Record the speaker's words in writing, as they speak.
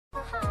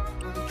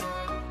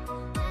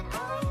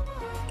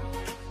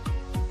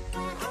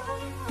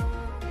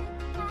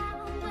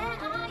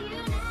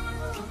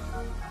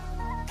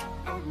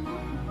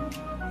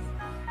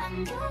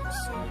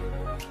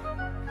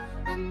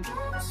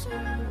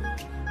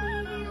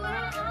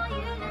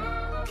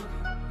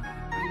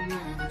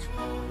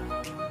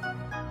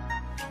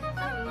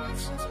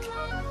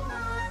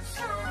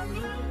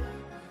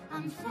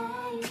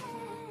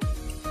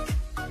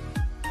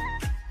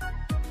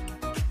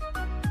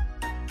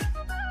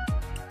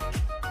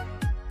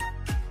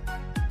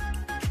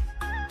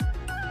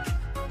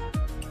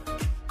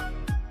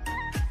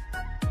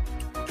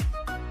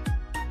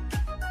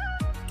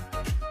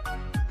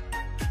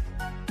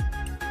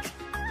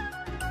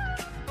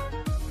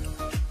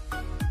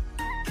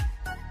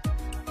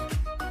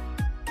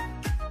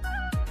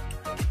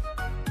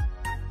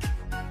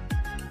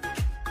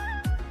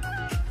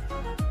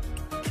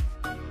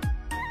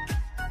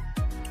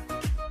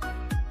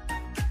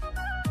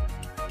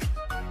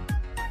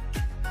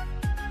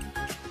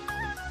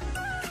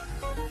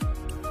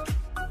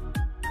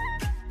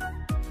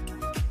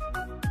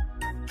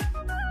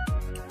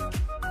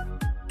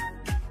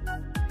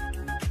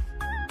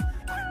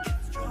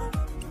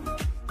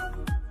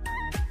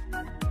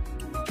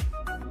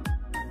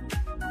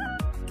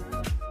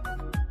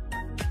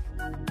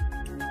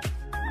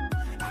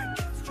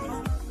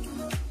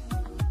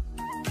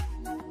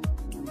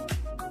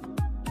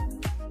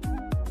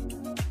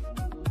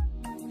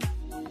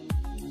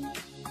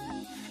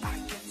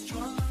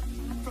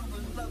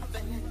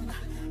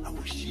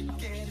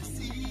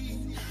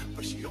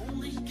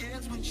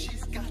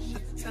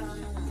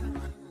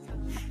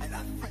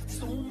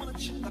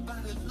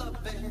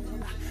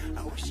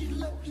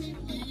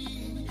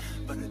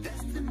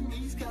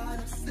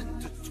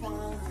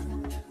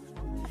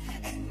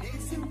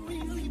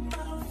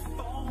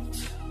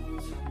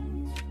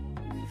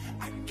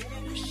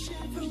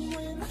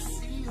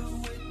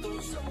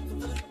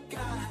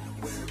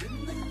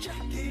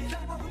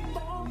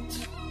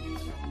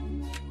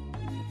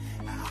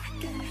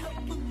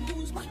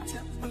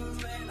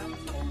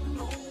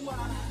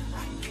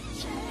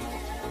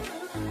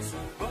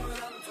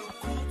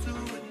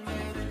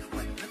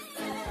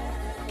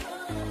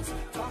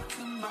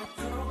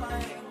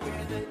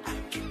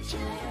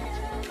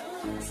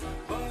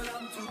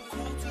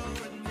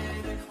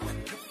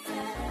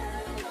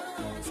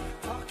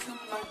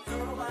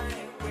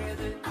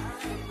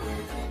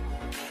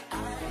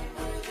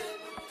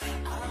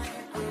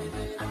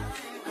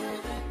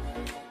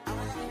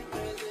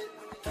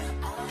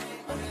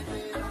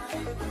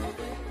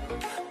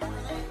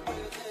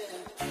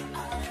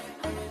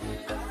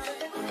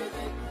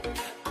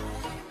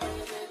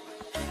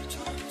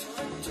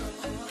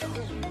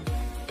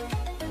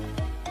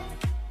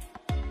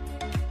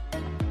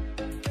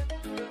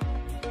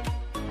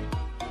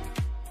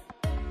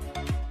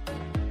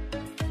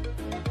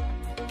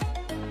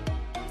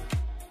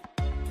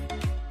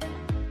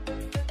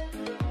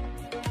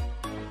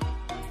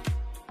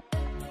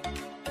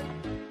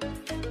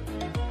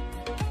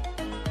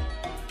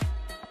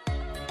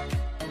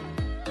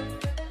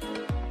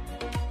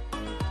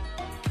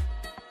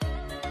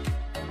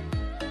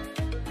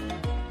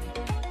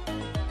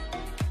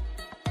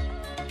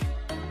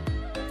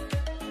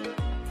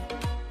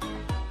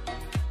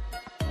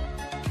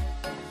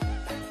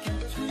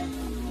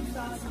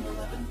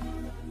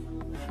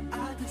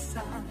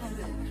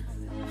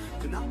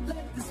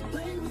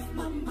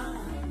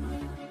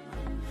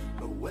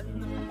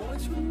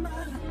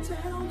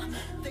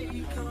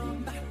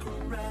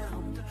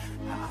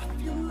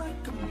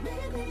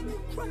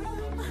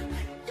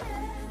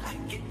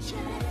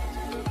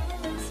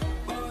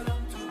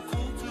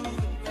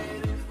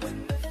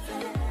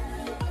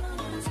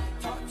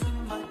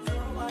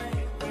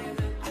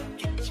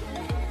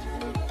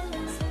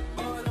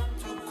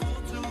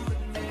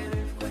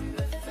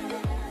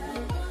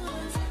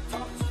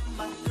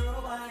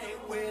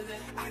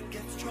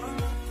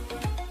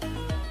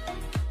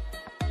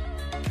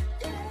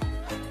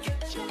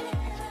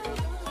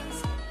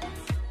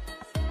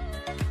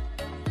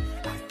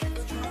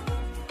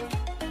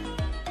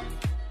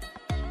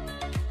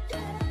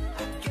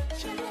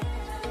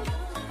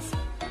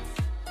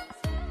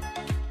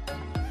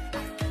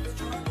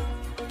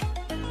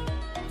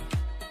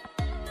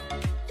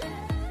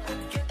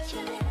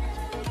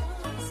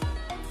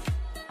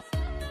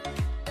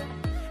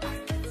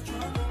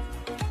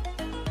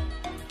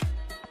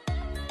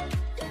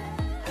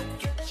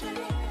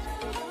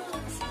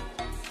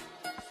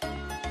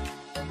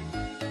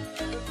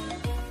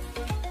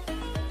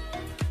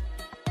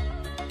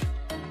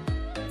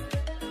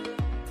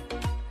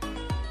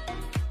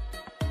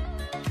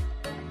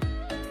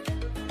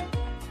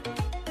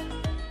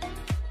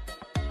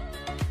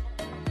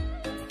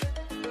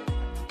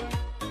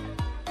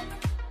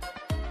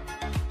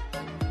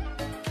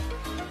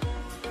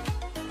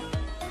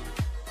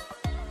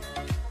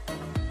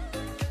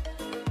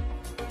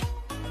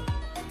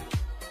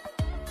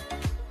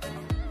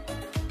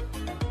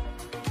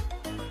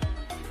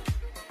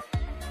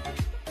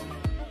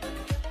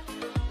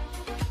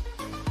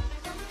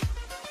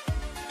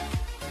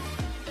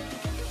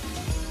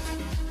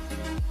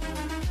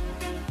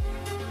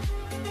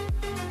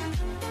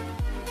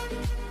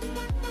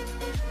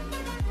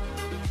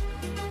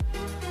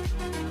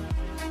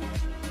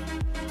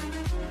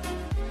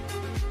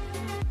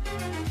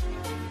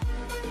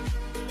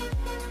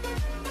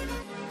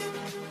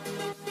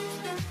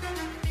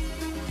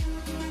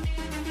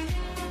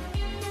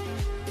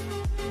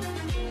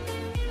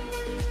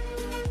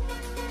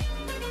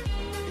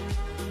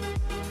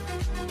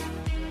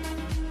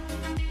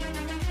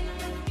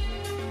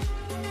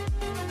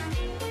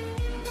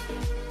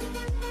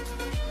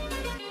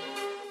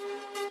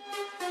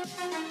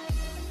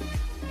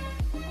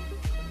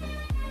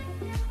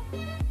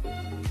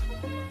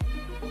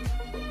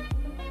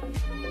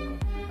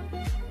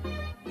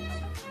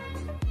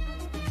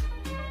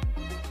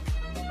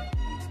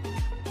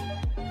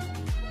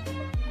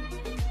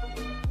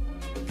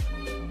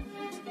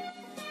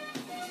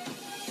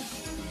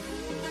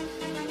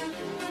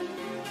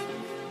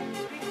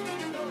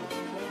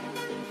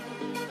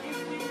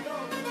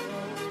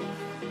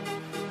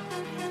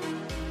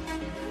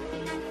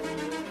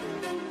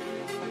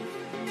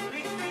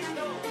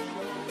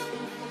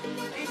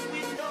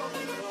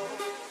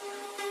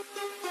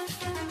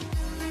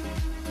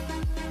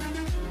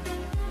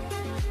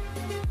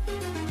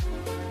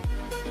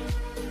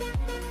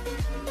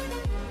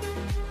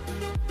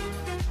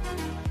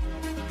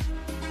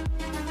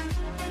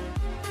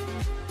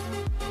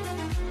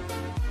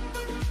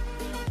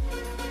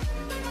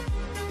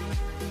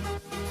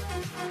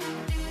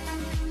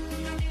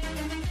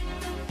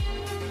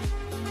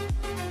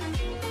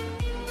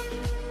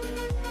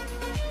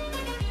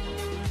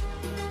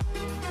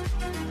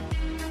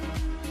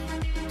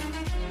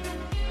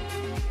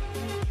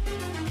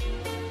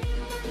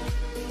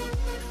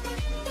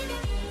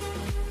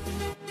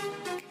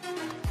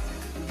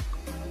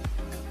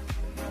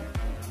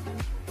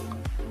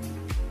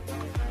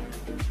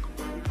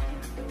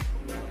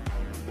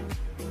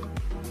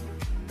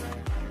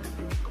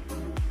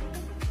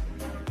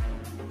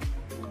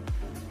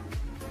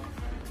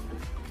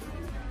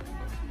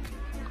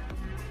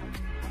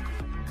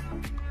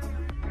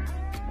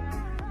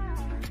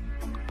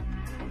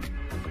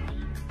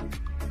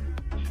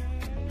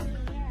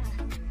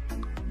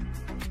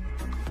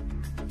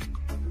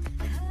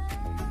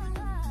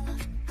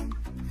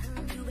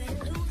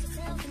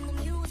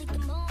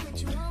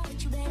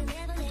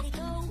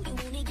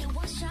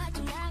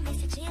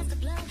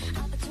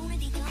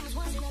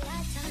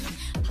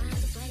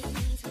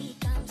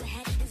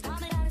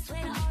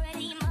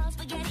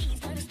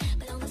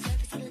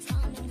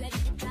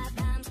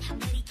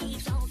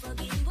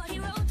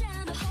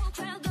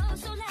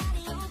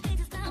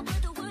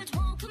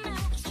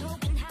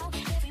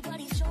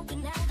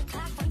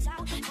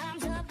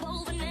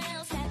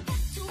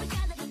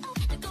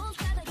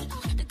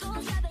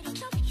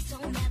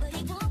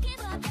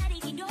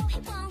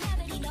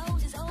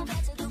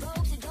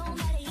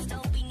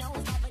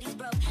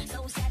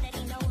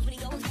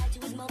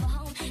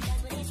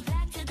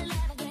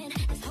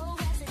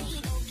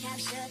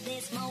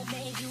this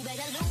moment. You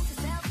better lose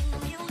yourself in the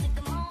music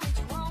the moment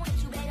you want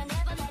it. You better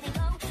never let it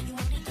go. You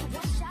only get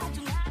one shot,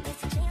 do not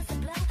miss a chance to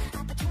blow.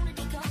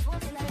 Opportunity comes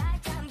once in a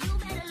lifetime. You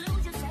better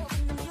lose yourself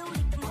in the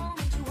music the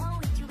moment you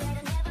want it. You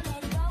better never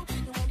let it go.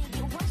 You only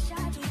get one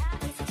shot, do not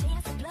miss a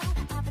chance to blow.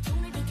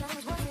 Opportunity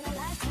comes once in a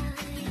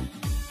lifetime.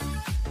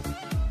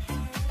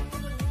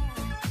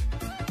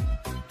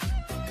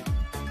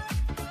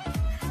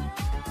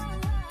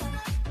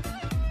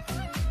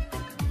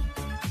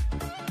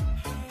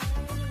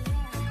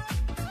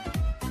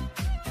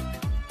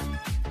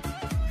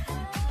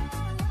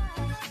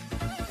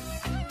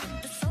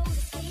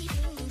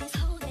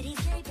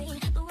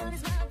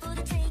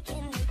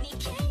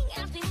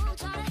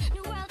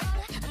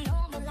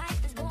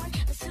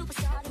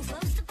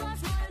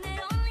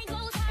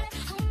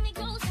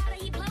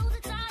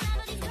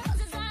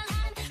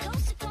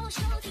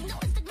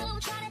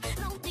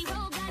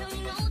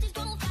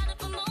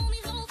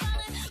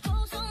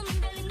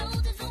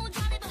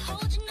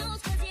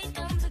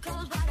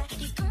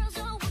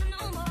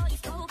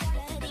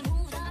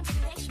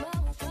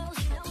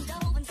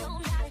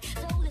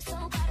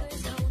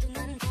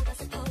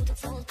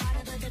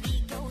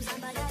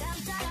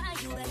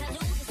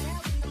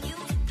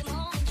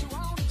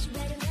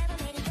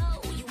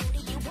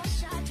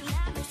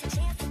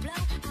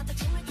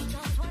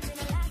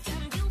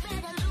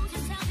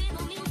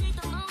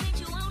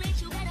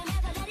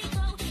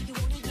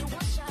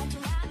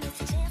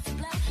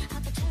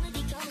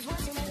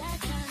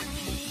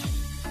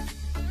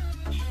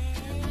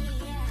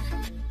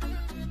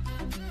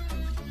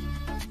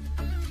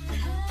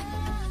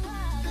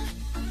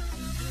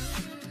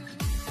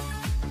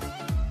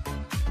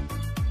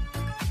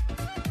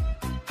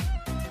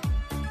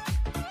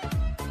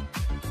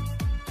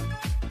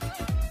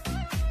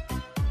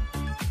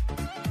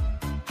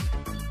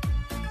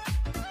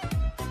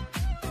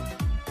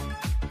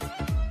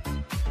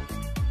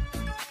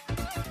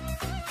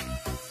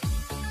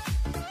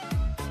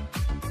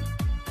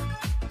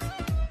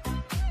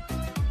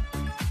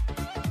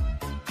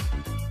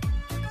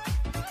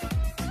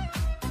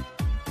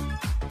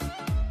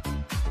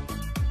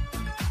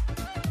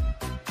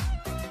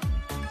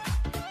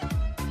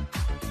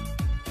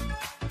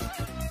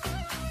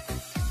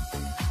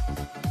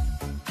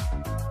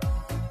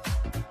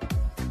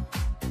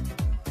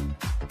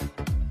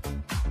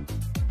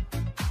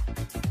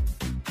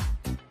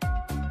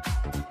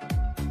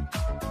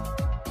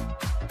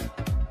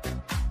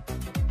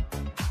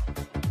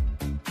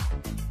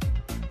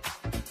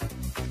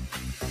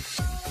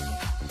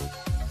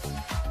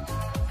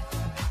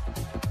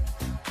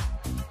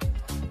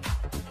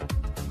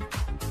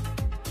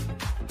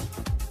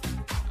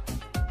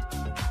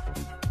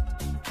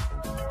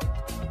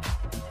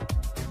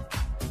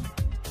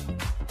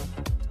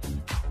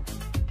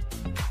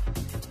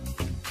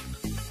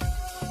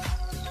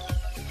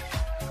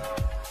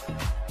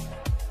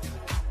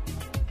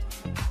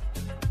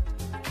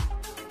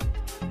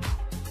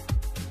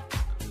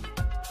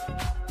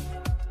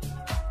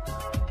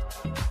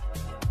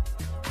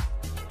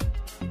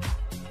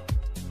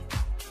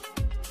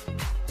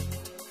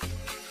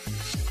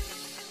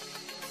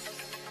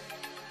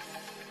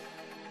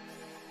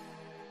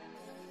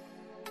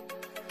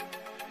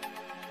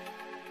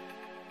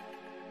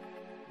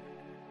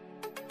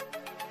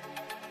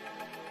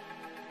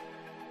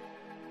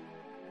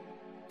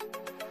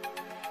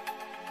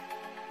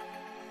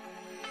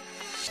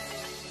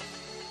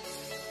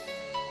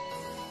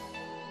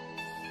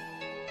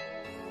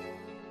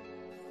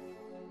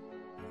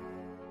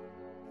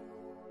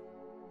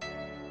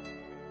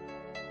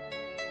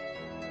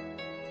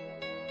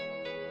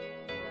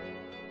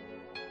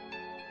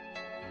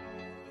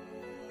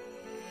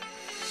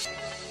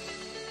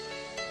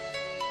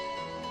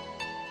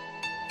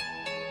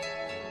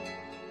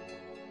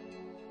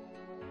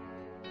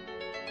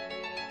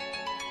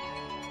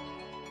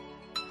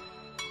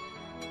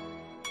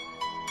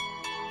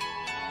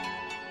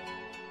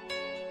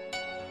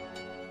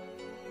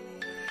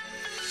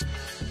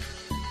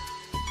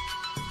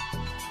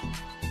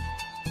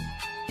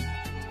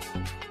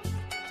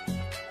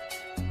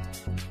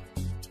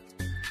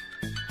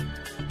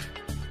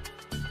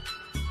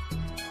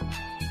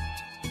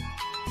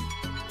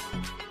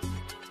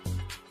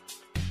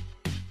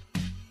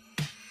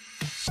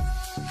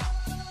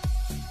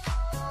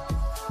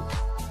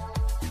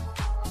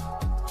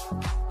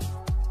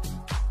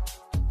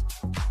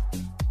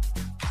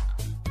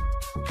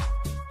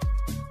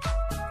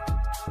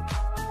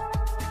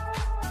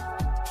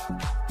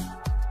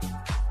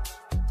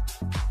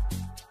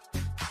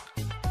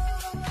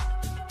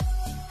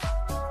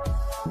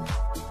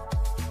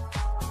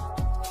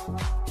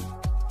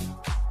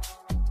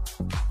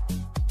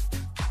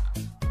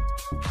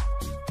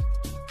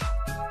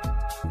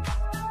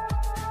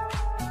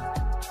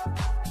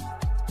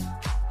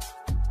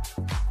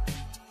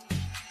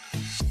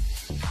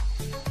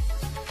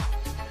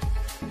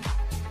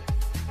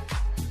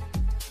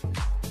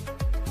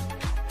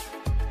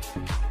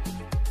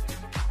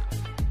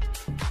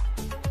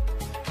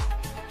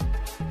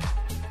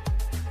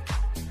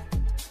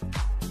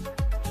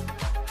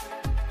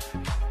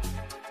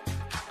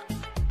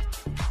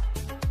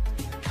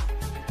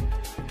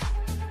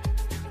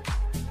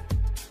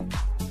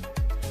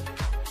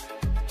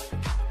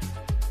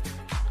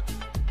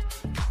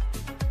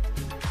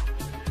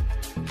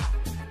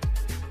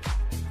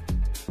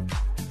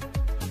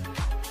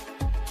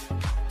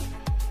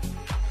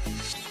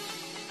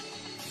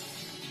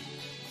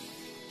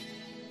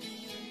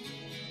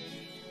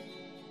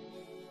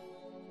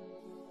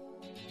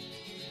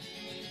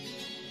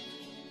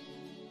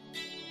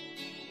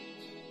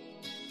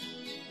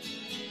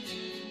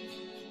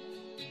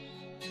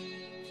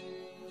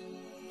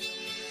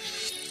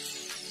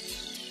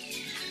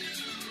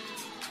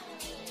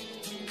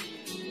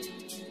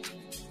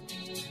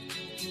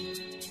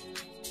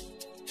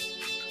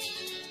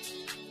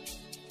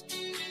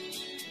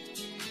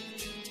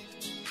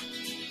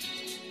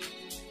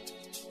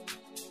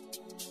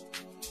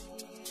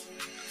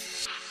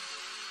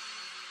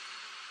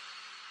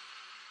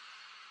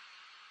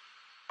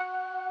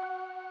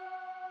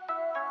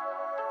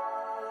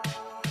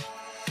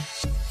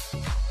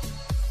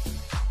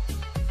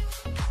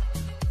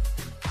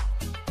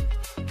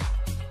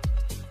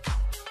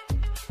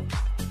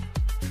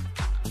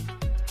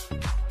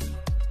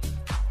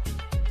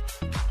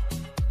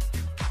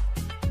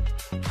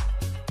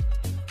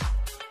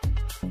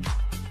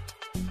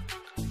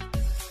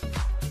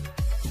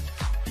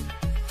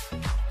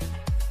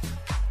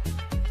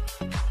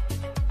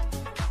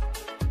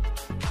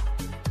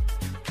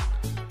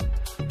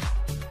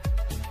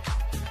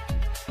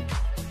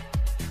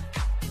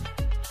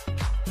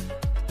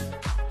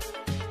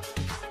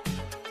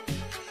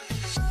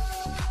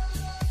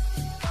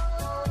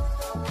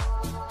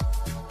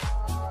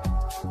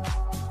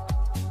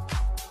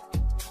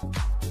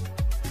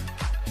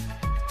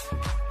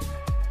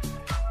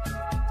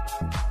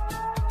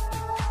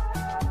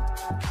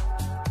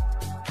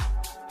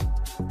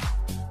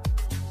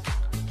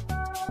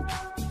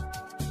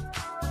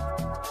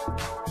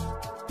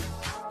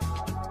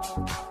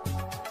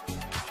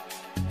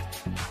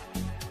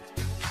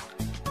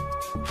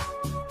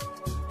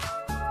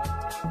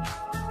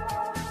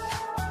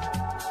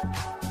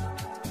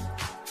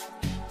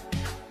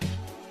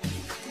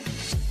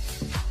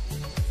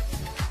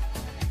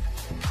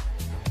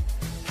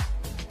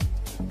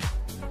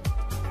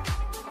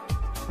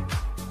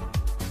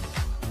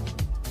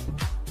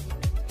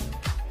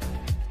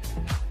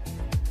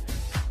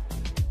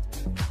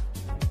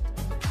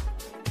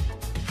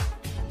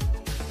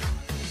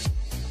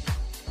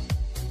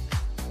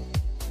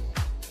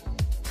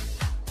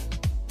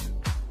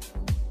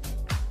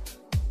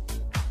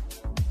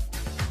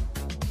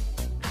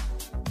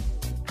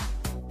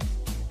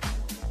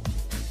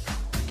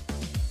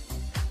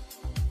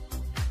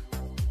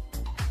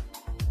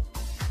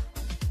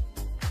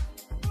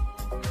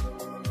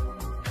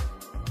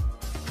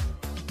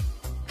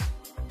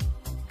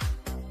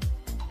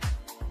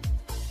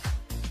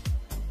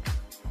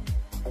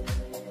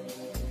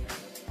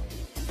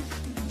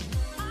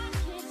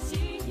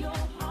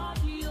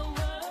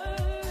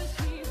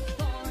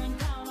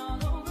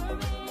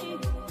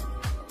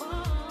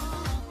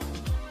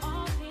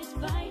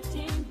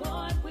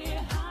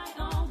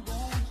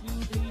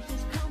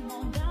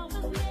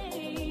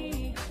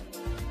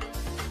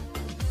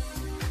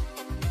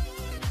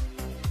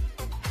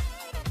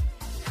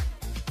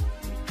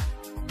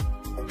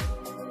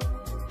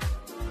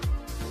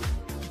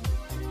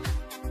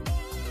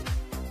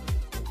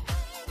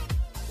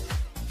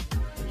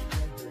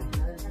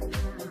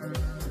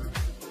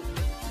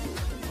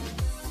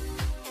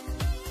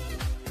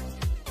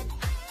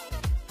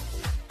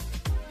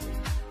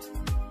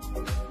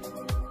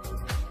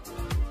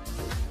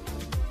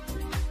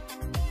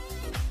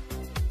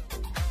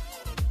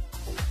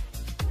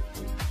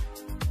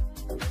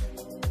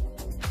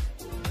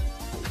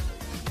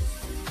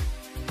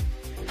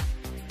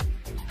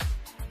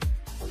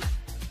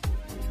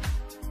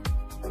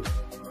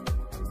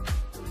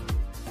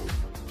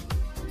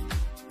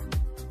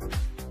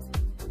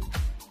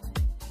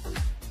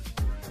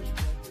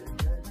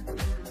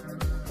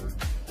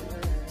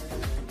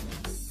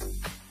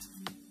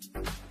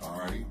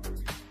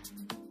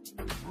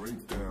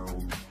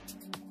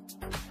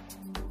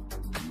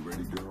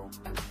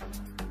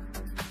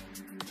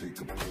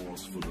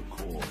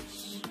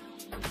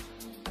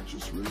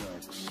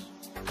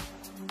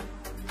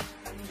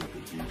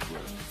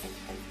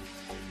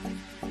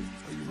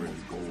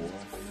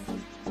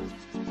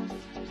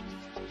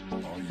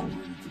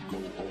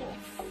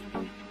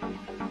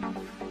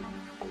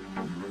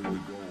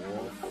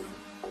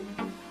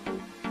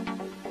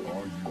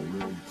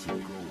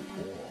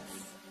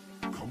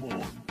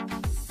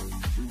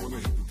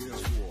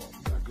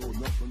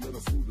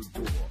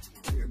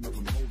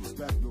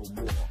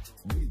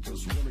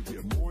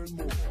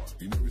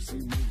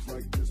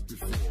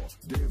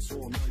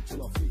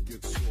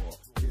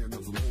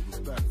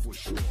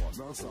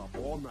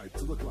 non-stop all night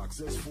till the clock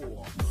says 4.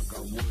 Knock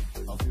on wood,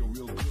 I feel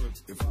real good.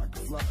 If I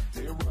could fly,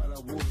 damn right I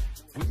would.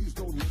 Please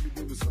don't let me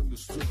be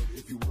misunderstood.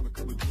 If you wanna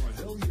come and join,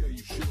 hell yeah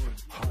you should.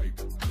 Hype,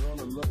 girl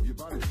I love your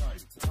body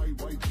type.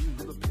 Tight white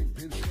jeans with a pink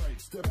pinstripe.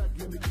 Step back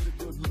in to get a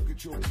good look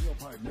at your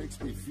tailpipe.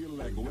 Makes me feel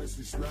like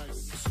Wesley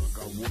Snipes.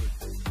 Suck on wood.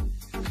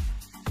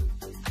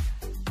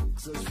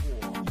 Says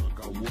 4,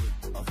 knock on wood,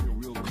 I feel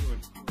real good.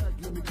 Back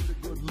in to get a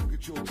good look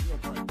at your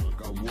tailpipe.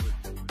 Knock on wood.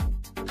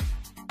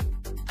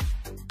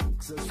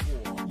 Says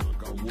 4,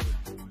 knock on wood.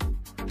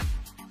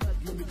 Back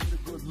in to get a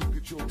good look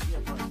at your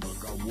tailpipe.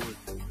 Knock on wood.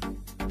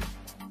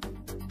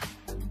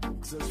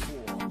 Says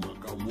 4,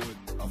 knock on wood,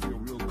 I feel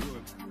real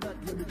good. Back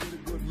in to get a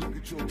good look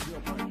at your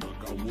tailpipe.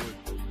 Knock on wood.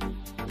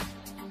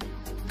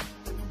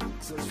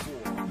 Says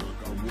 4,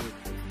 knock on wood.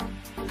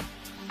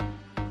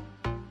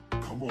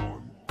 Come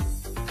on.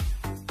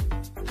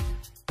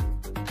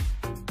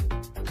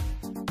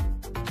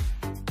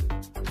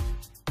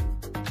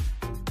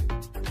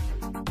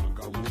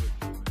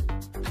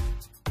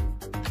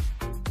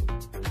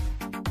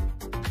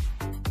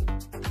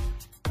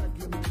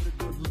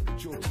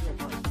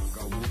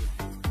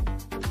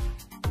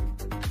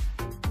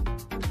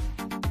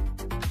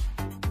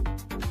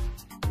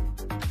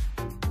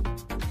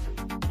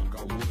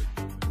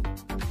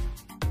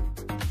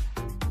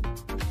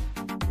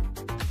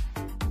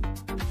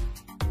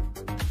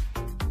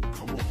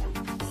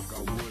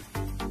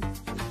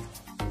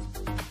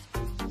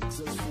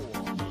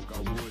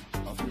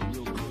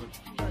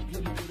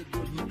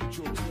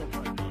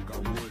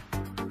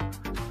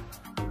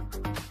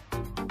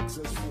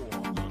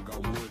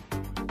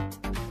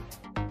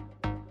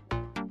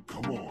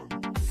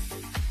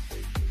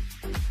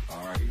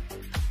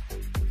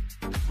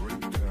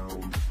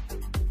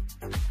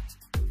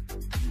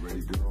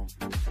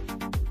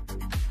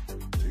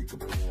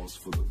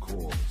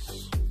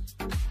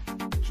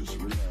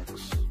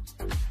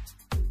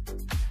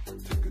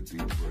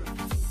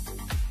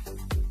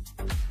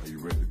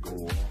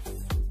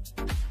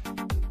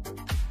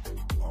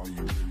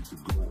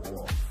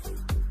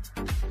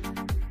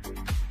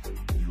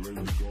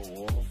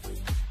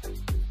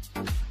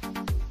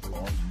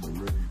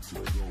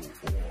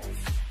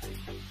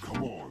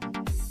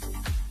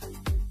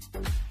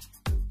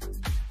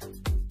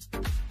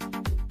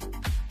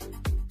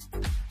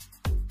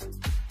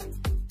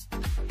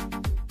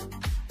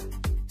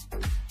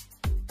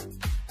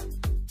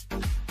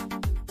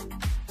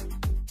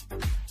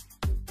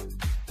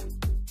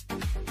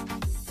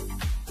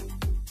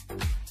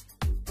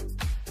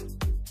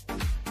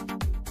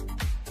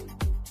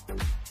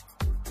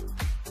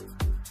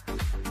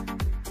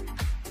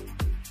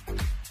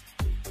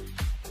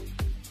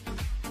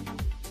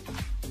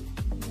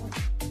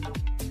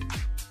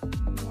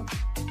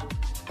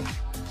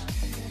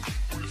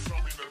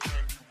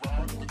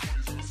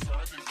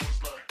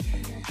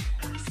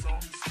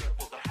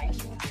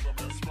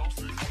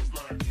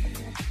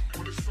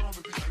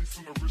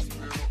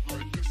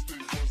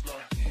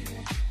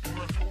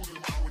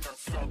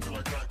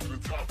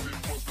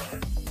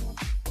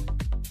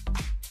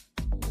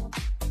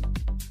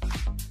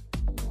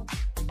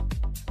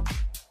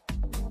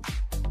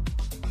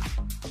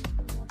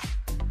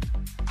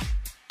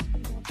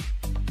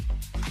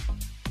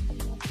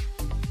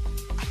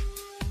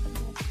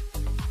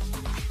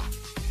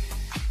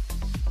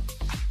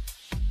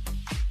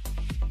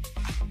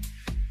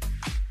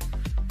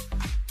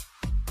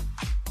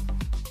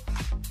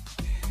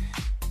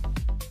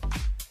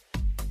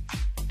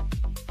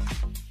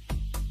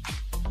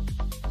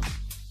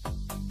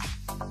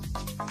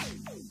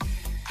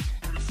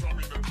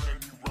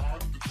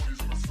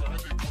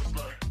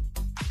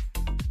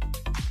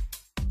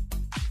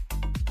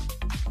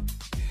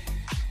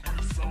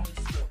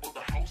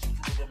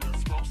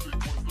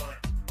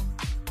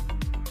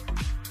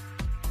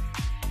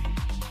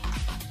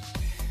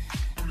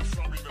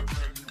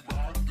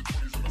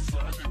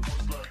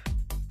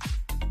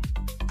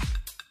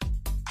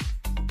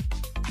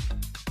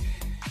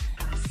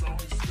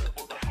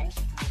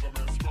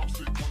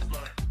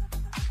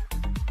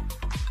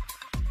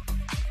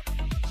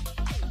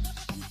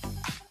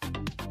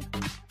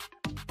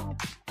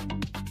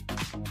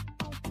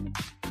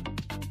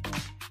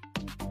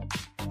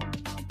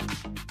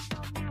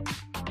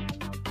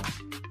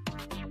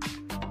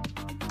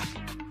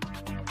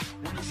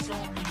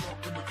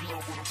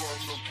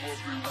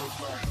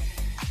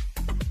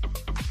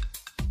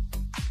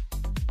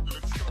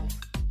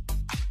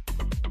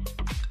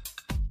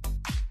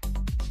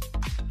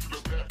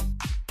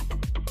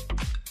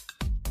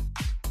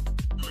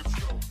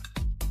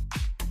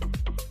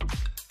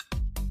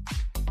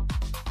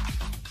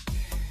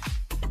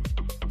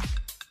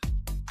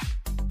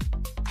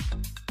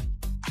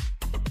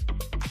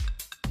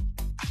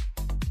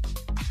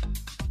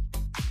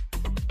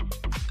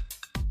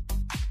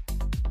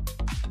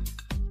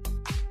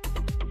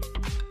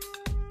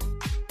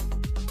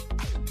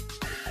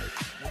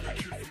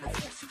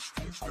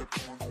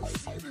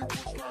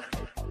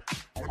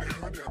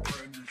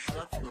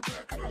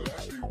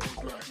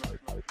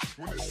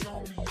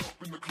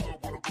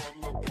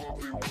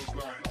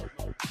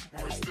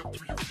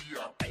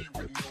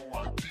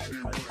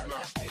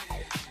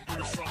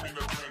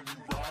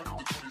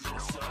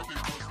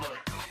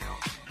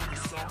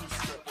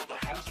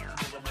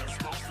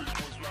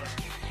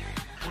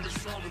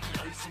 put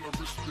the ice on my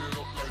wristband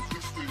up like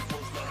this, they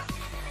was like.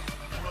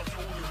 When I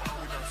told him I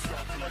would not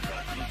stop till I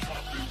got to the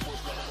top, they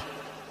was like.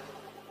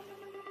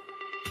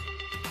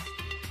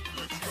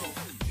 Let's go.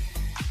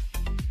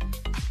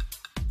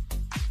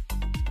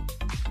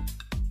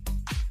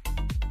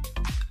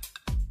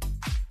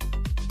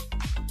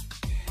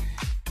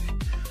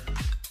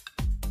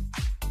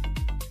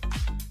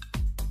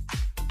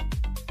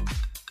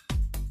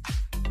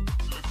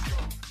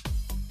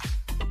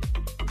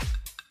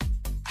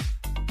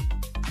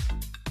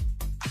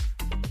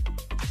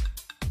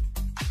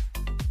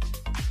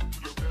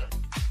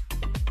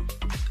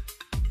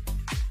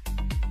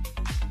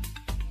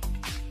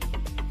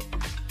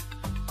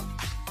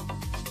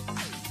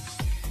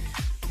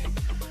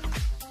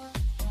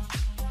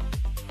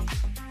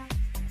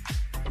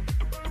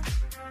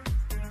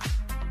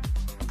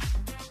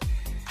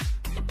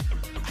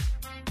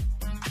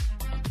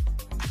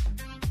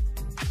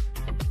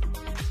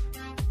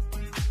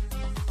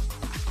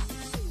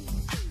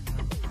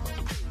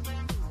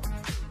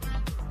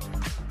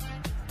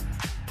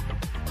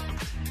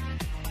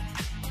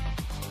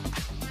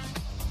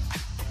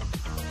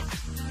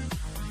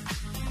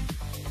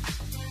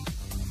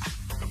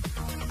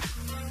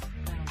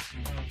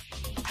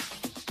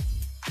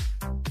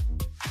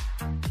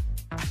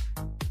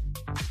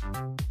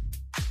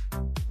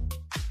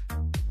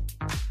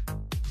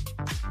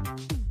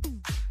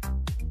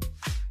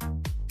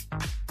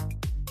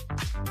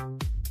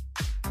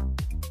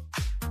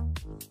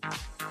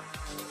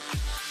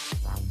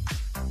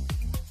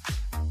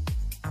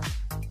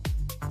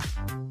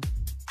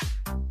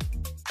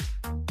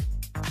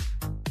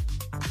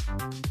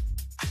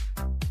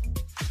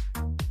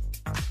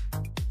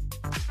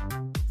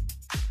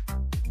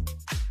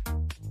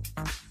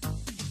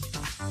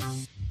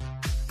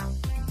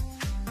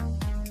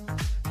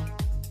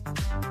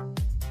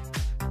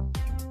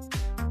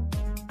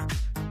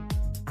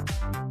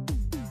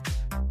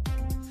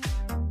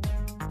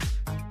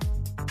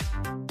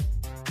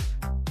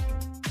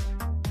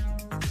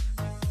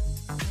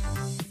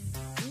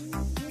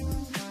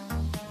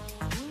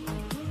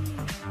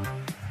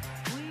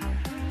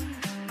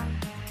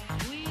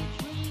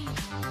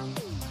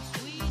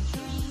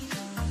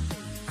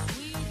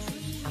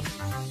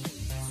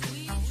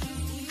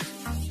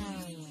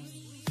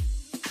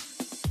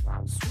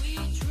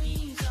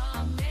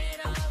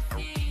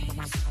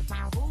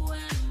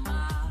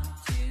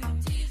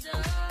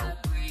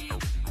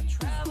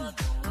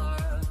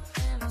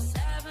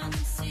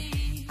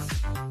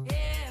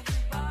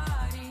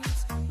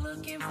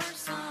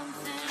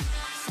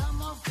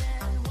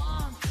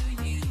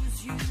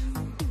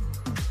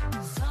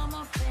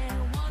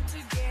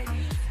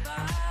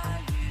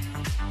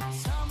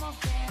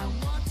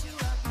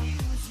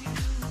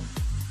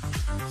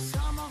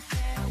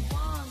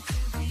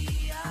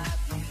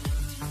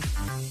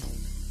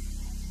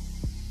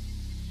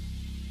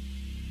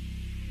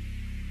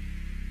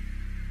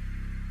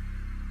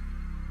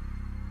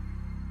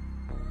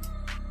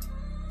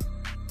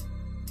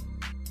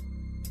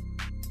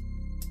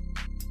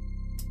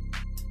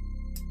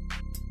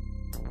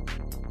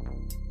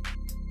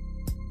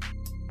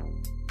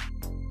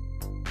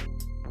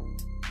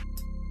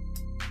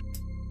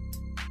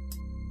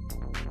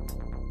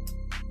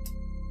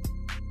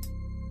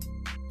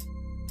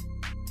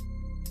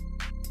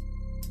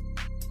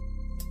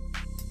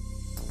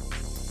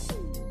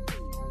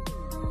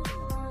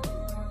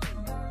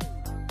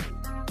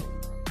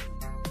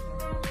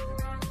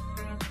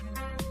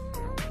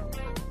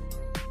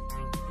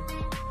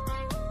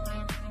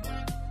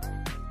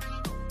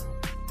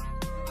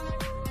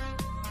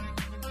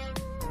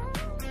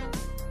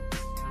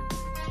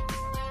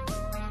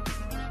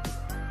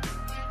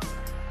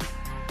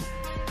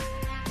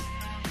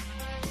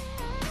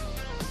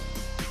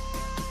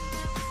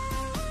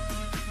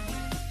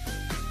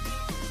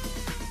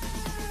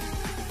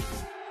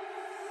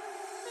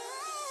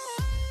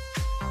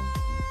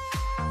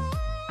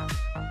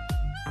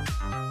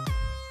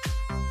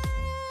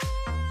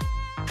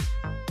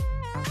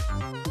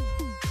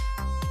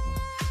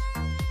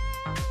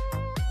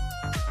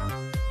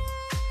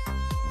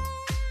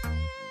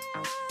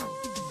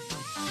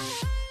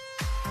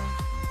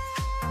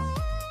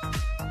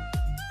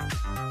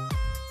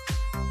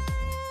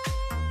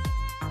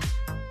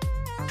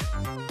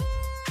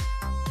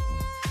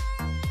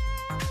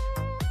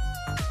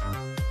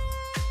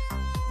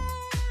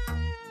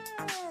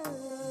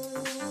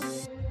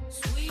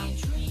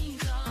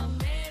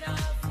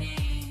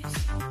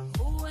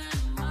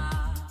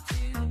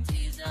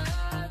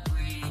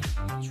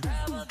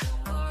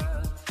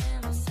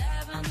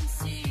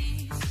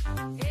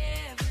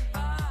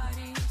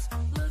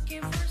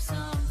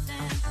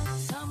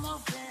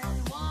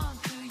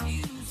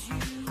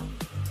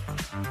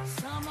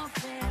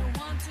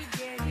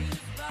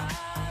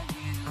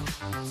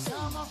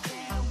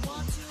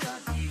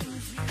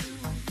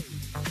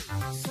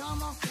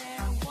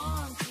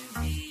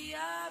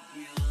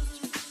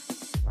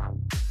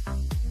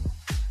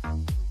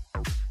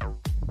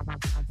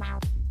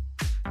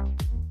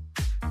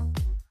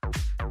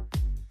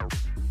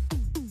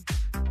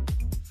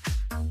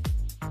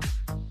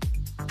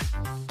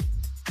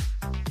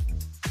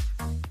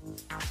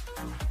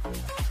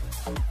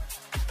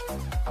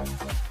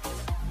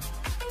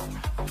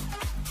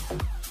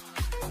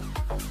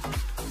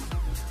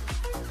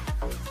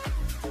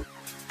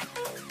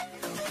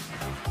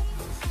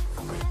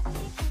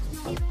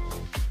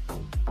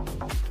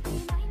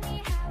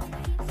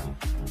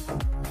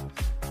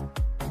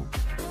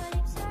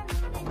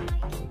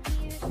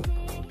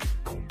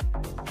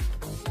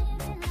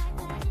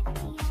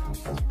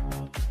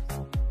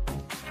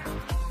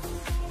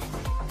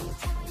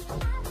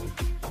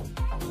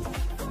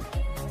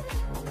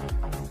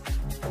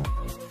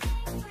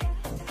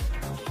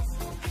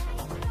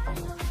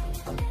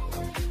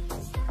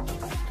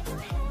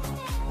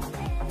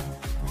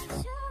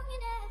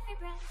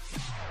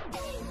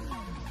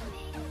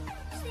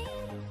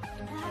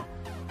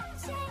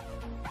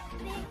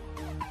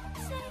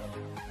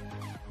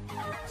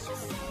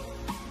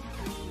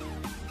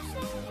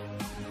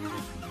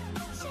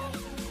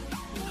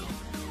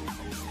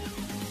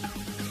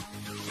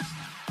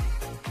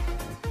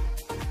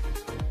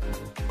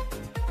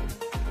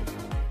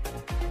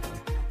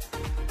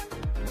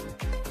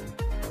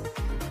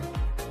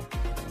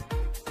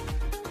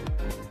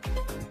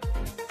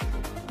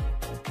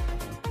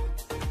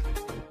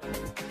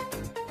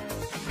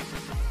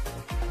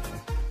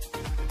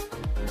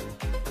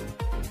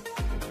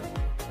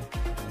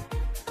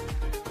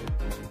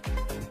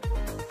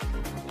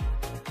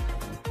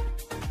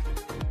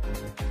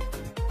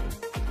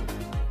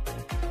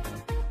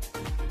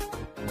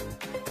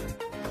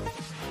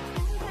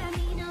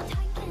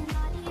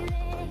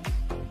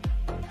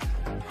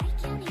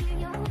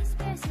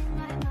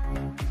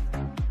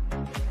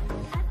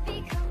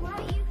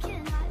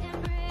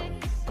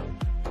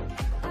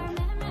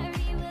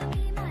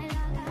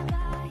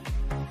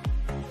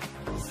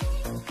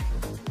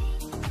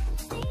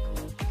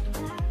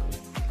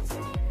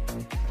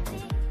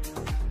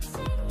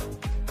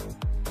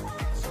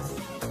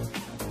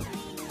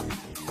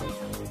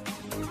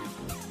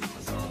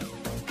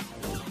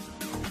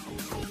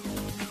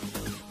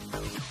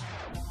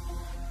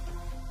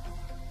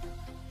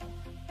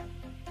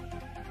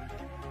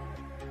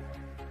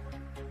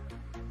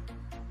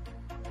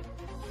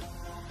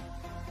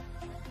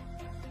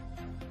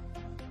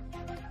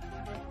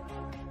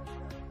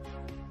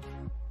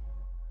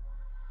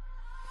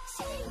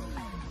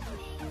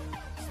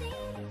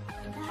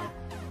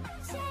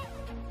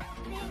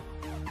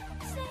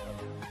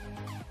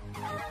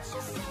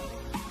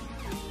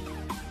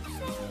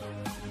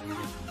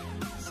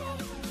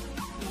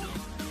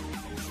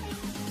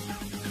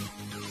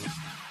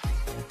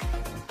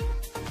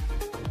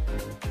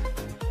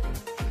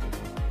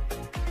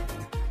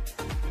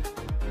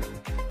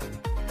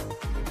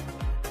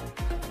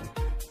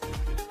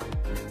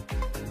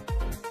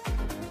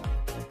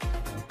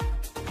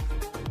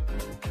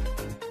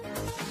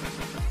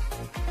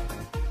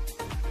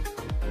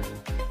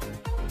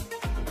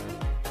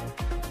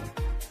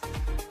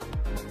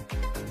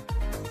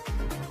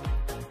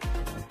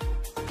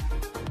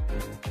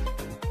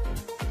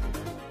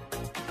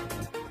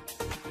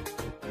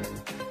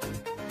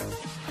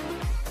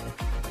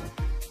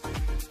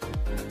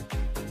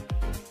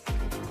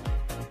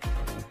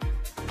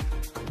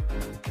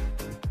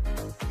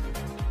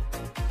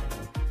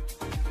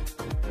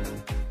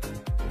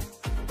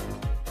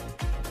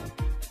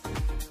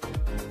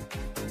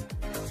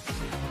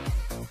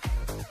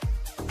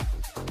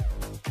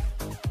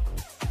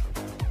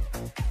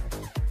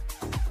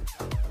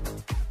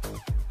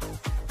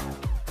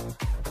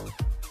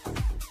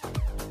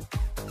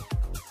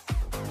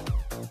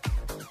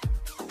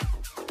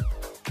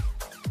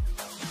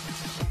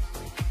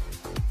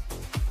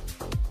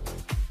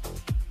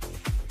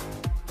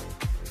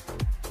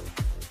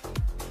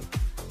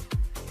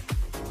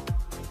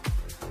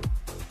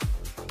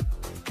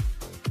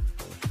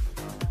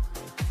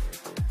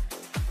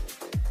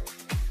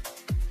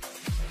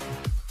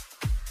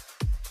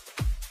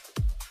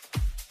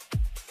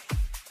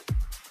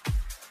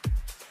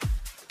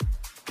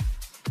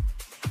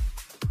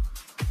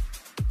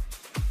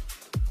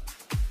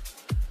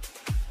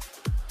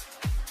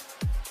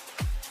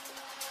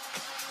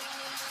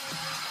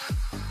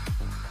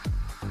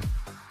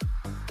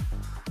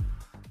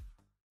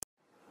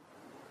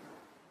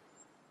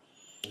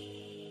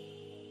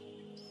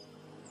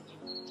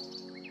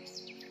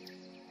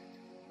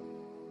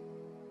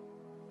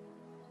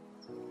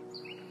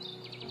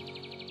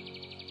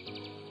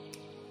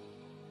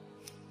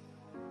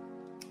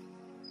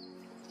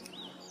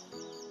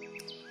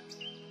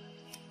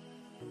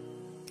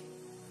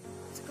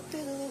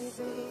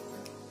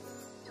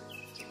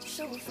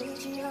 Show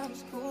Fiji I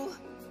was cool.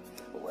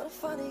 When I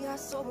finally got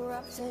sober,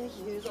 I'm 10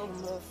 years old,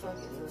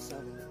 motherfucker, it was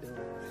something to do.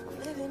 I'm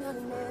living out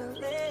in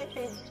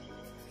LA.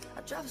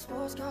 I drive a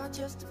sports car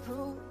just to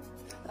prove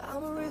that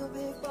I'm a real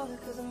big baller,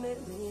 cause I made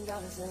 $1 million and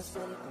I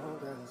spent it on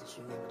girls and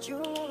shoes. But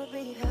you don't wanna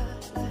be high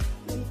like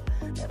me,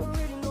 never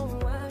really know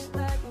why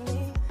like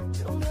me.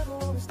 You don't ever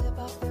wanna step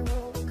off that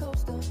roller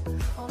coaster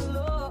all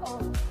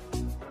alone.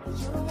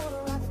 You don't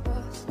wanna ride the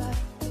bus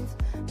like this,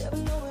 never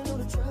knowing who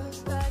to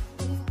trust like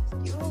this.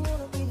 You don't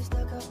wanna be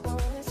stuck up on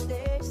that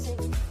stage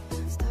singing,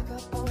 stuck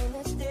up on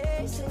that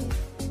stage singing.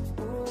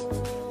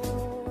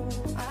 Oh,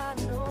 I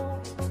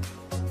know,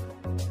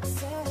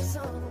 sad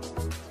song,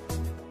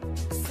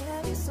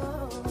 sad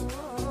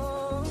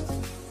songs.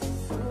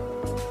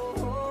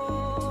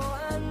 Oh,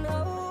 I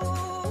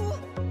know,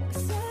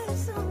 sad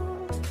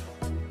song,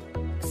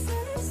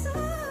 sad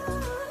song.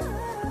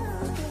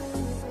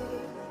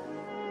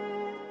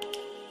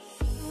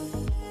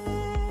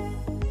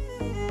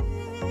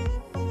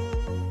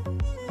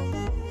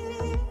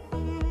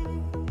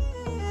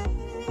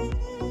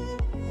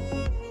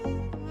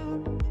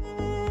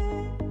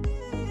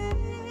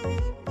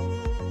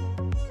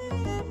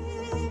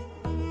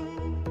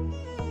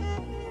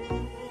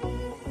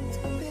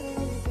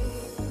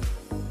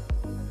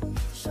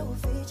 Show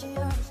Fiji I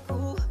was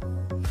cool.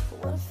 But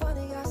when I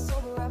finally got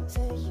sober, I'm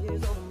 10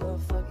 years old,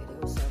 motherfucker,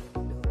 it was something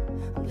to do.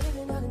 I'm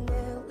living out in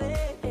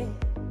LA.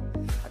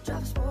 I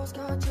drive a sports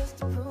car just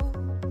to prove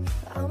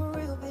that I'm a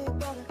real big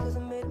baller, cause I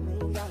made $1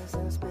 million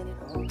and I spent it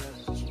on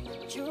girls and shit.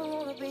 But you don't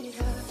wanna be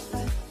high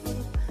like me,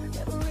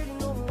 never really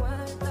know why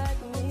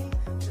like me.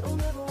 You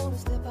don't ever wanna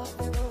step off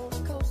that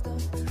roller coaster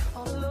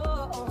all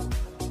alone.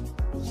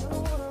 You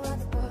don't wanna ride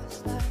the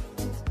bus like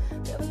this,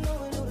 never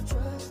knowing who to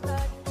trust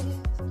like this.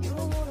 You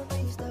don't wanna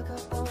be stuck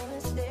up on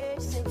that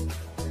stage singing,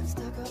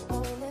 stuck up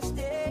on that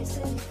stage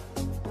singing.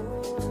 Oh,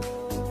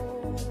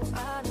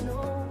 I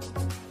know,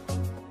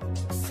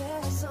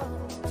 sad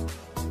song,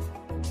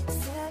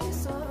 sad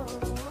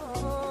songs.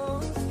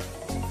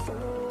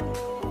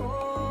 Oh,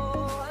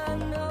 I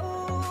know,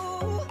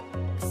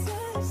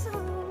 sad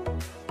song,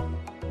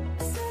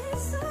 sad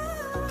song.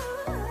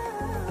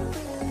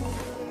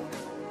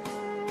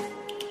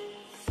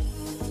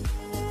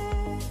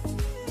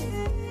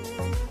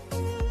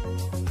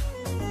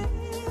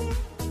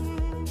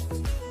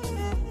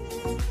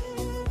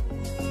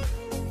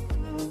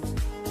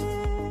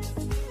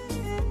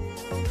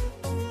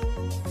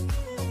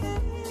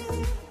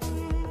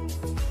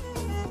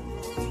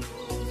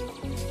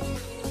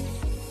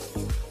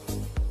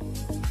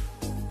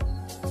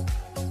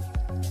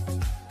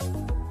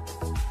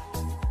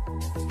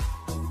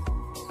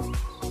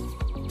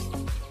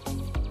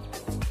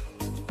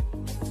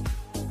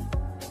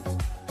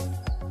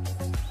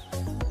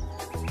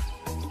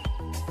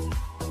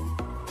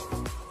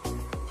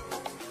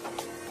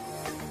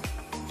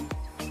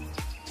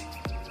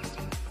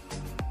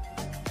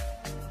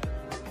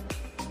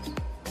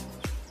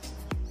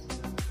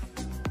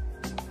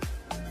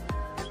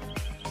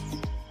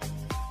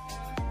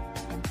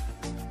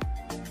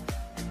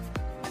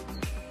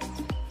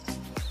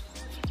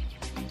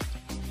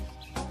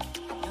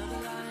 You're the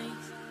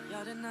light,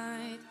 you're the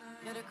night,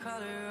 you're the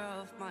color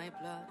of my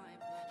blood.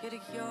 You're the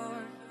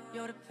cure,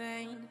 you're the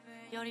pain,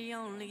 you're the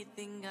only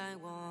thing I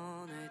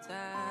wanna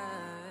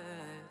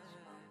touch.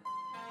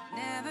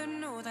 Never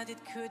knew that it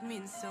could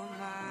mean so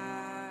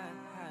much.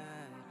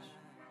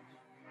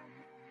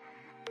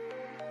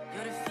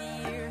 You're the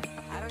fear,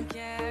 I don't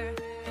care,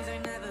 cause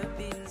I've never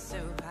been so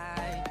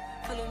high.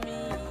 Follow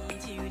me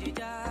to the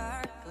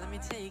dark, let me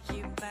take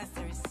you past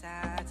the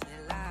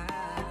satellite.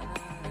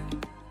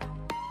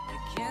 You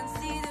can't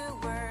see the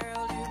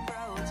world you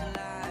brought to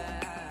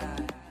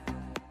life.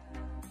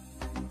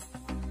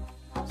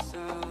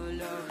 So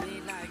love me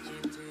like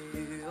you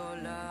do, oh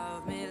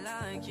love me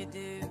like you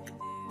do.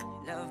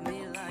 Love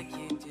me like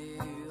you do,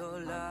 oh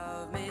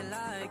love me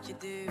like you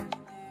do.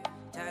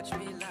 Touch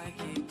me like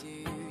you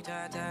do,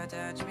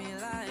 touch me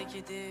like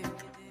you do.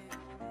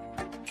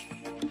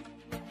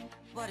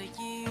 What are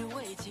you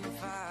waiting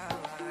for?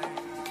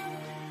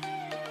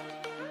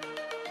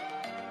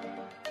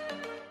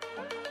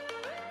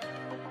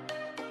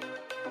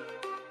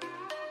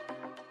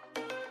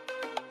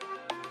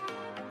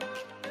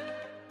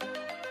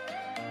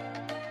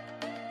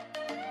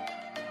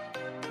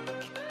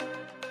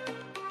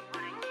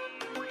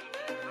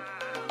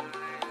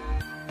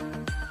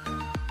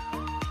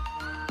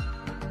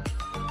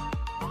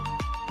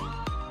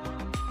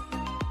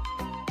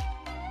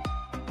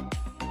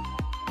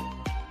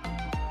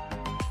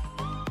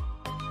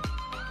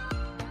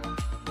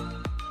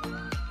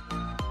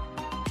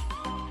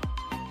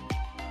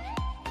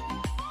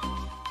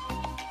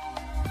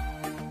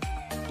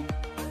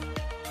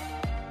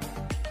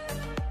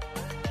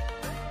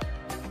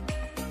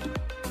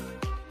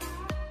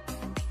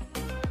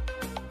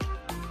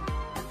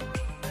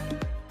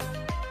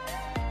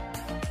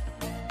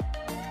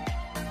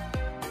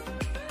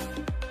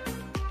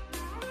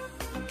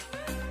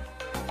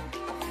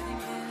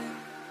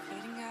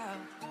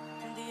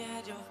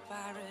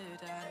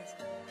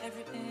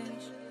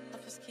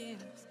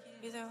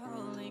 is a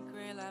holy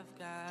grail I've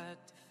got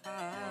to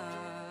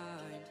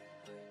find.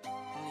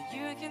 Only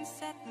you can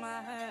set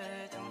my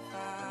heart on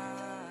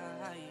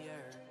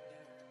fire.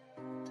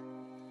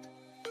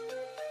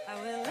 I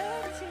will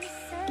let you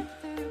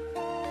set the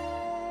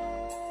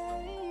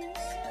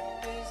pace,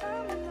 'cause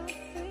I'm not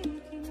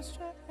thinking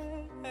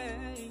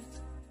straight.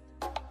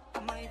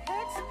 My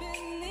head's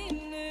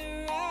spinning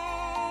around,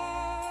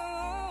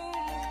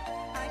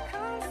 I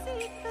can't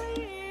see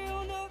clear,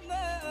 no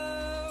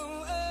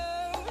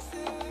more.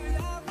 So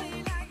love me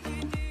like you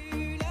do,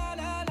 la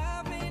la,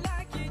 love me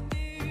like you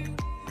do.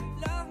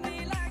 Love me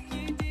like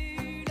you do,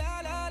 la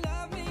la,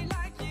 love me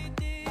like you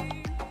do.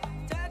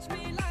 Touch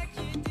me like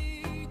you do,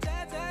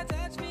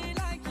 touch me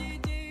like you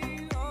do,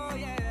 oh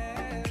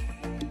yeah.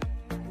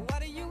 What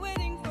are you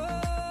waiting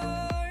for?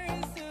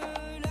 So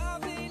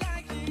love me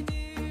like you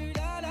do,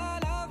 la la,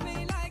 love me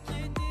like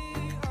you do,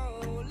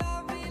 oh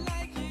love me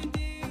like you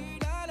do,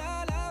 la la,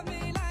 love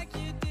me like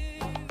you do.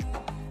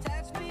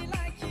 Touch me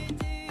like you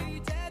do,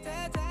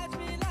 touch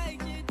me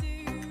like you do,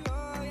 oh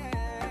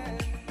yeah.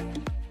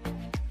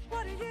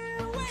 What are you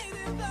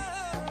waiting for?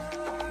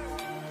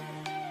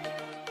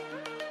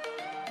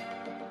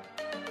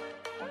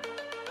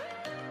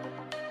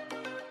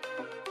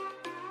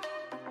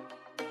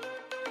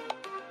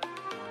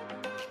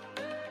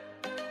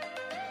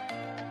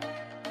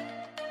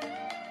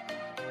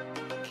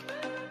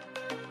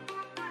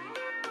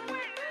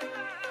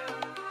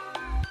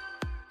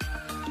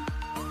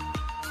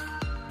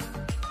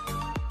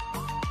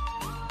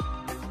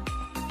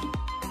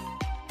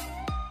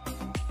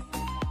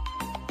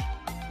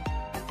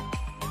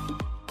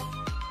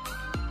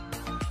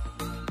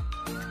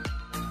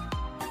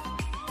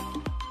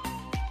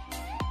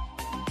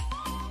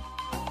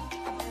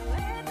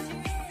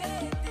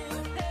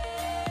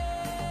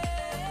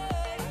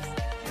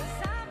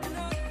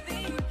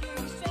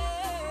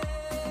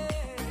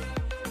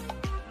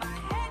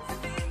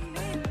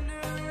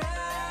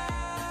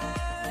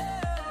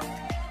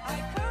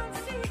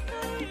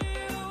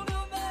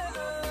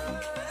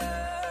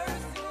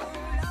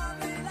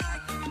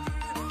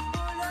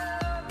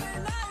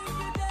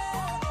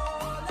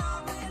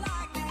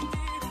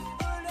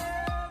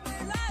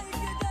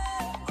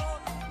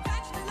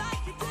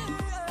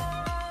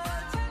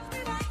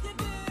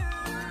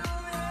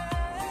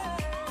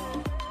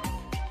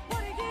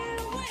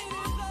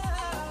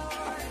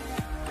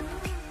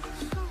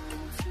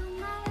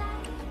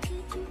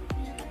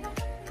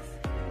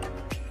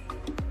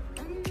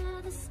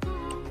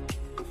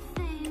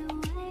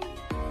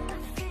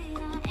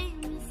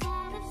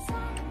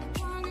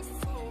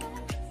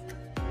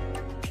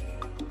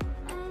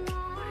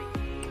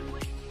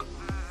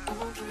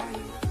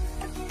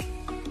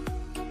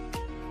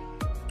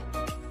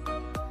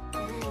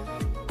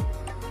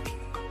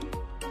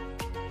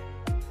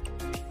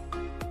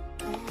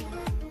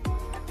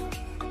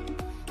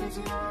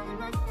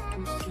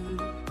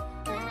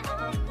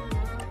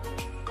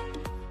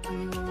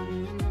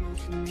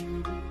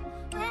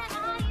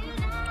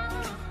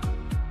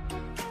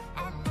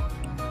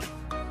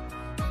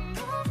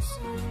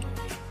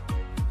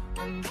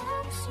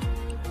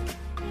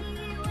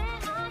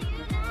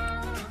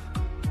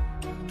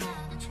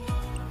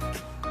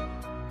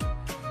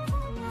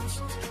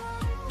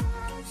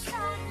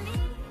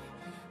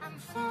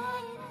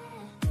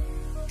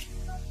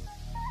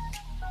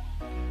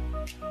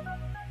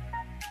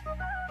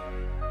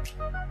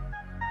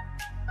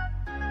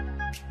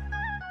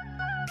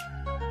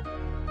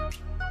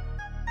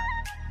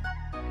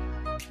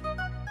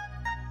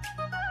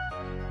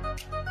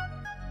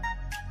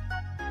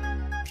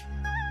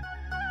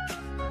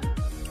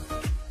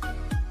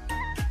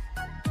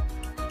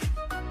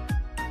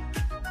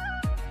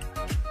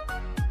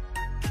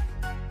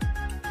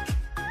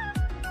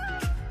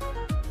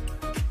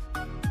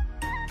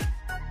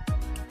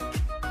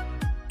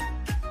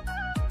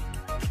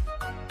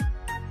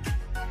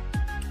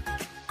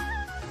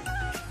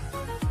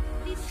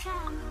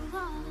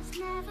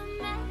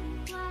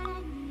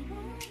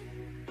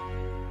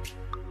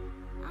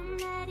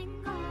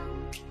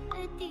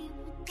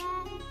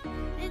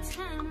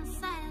 Eternal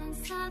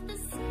silence of the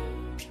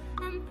sea.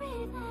 I'm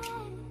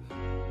breathing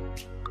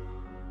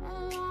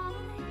alive.